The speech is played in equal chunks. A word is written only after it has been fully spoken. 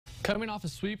Coming off a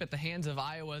sweep at the hands of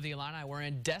Iowa, the Illini were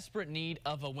in desperate need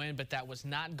of a win, but that was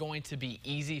not going to be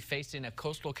easy facing a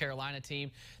Coastal Carolina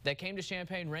team that came to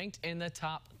Champaign ranked in the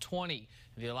top 20.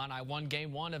 The Illini won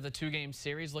game one of the two-game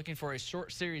series, looking for a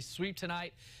short series sweep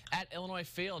tonight at Illinois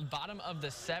Field. Bottom of the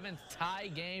seventh, tie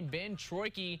game. Ben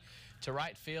Troike to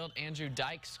right field. Andrew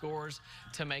Dyke scores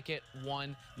to make it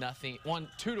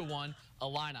 2-1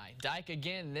 Illini. Dyke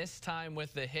again, this time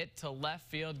with the hit to left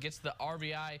field, gets the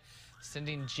RBI,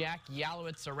 sending Jack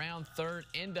Yalowitz around third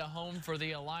into home for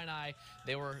the Illini.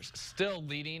 They were still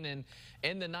leading, and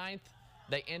in the ninth,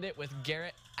 they end it with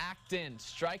Garrett Acton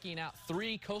striking out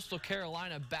three Coastal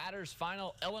Carolina batters.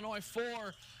 Final Illinois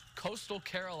 4, Coastal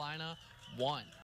Carolina 1.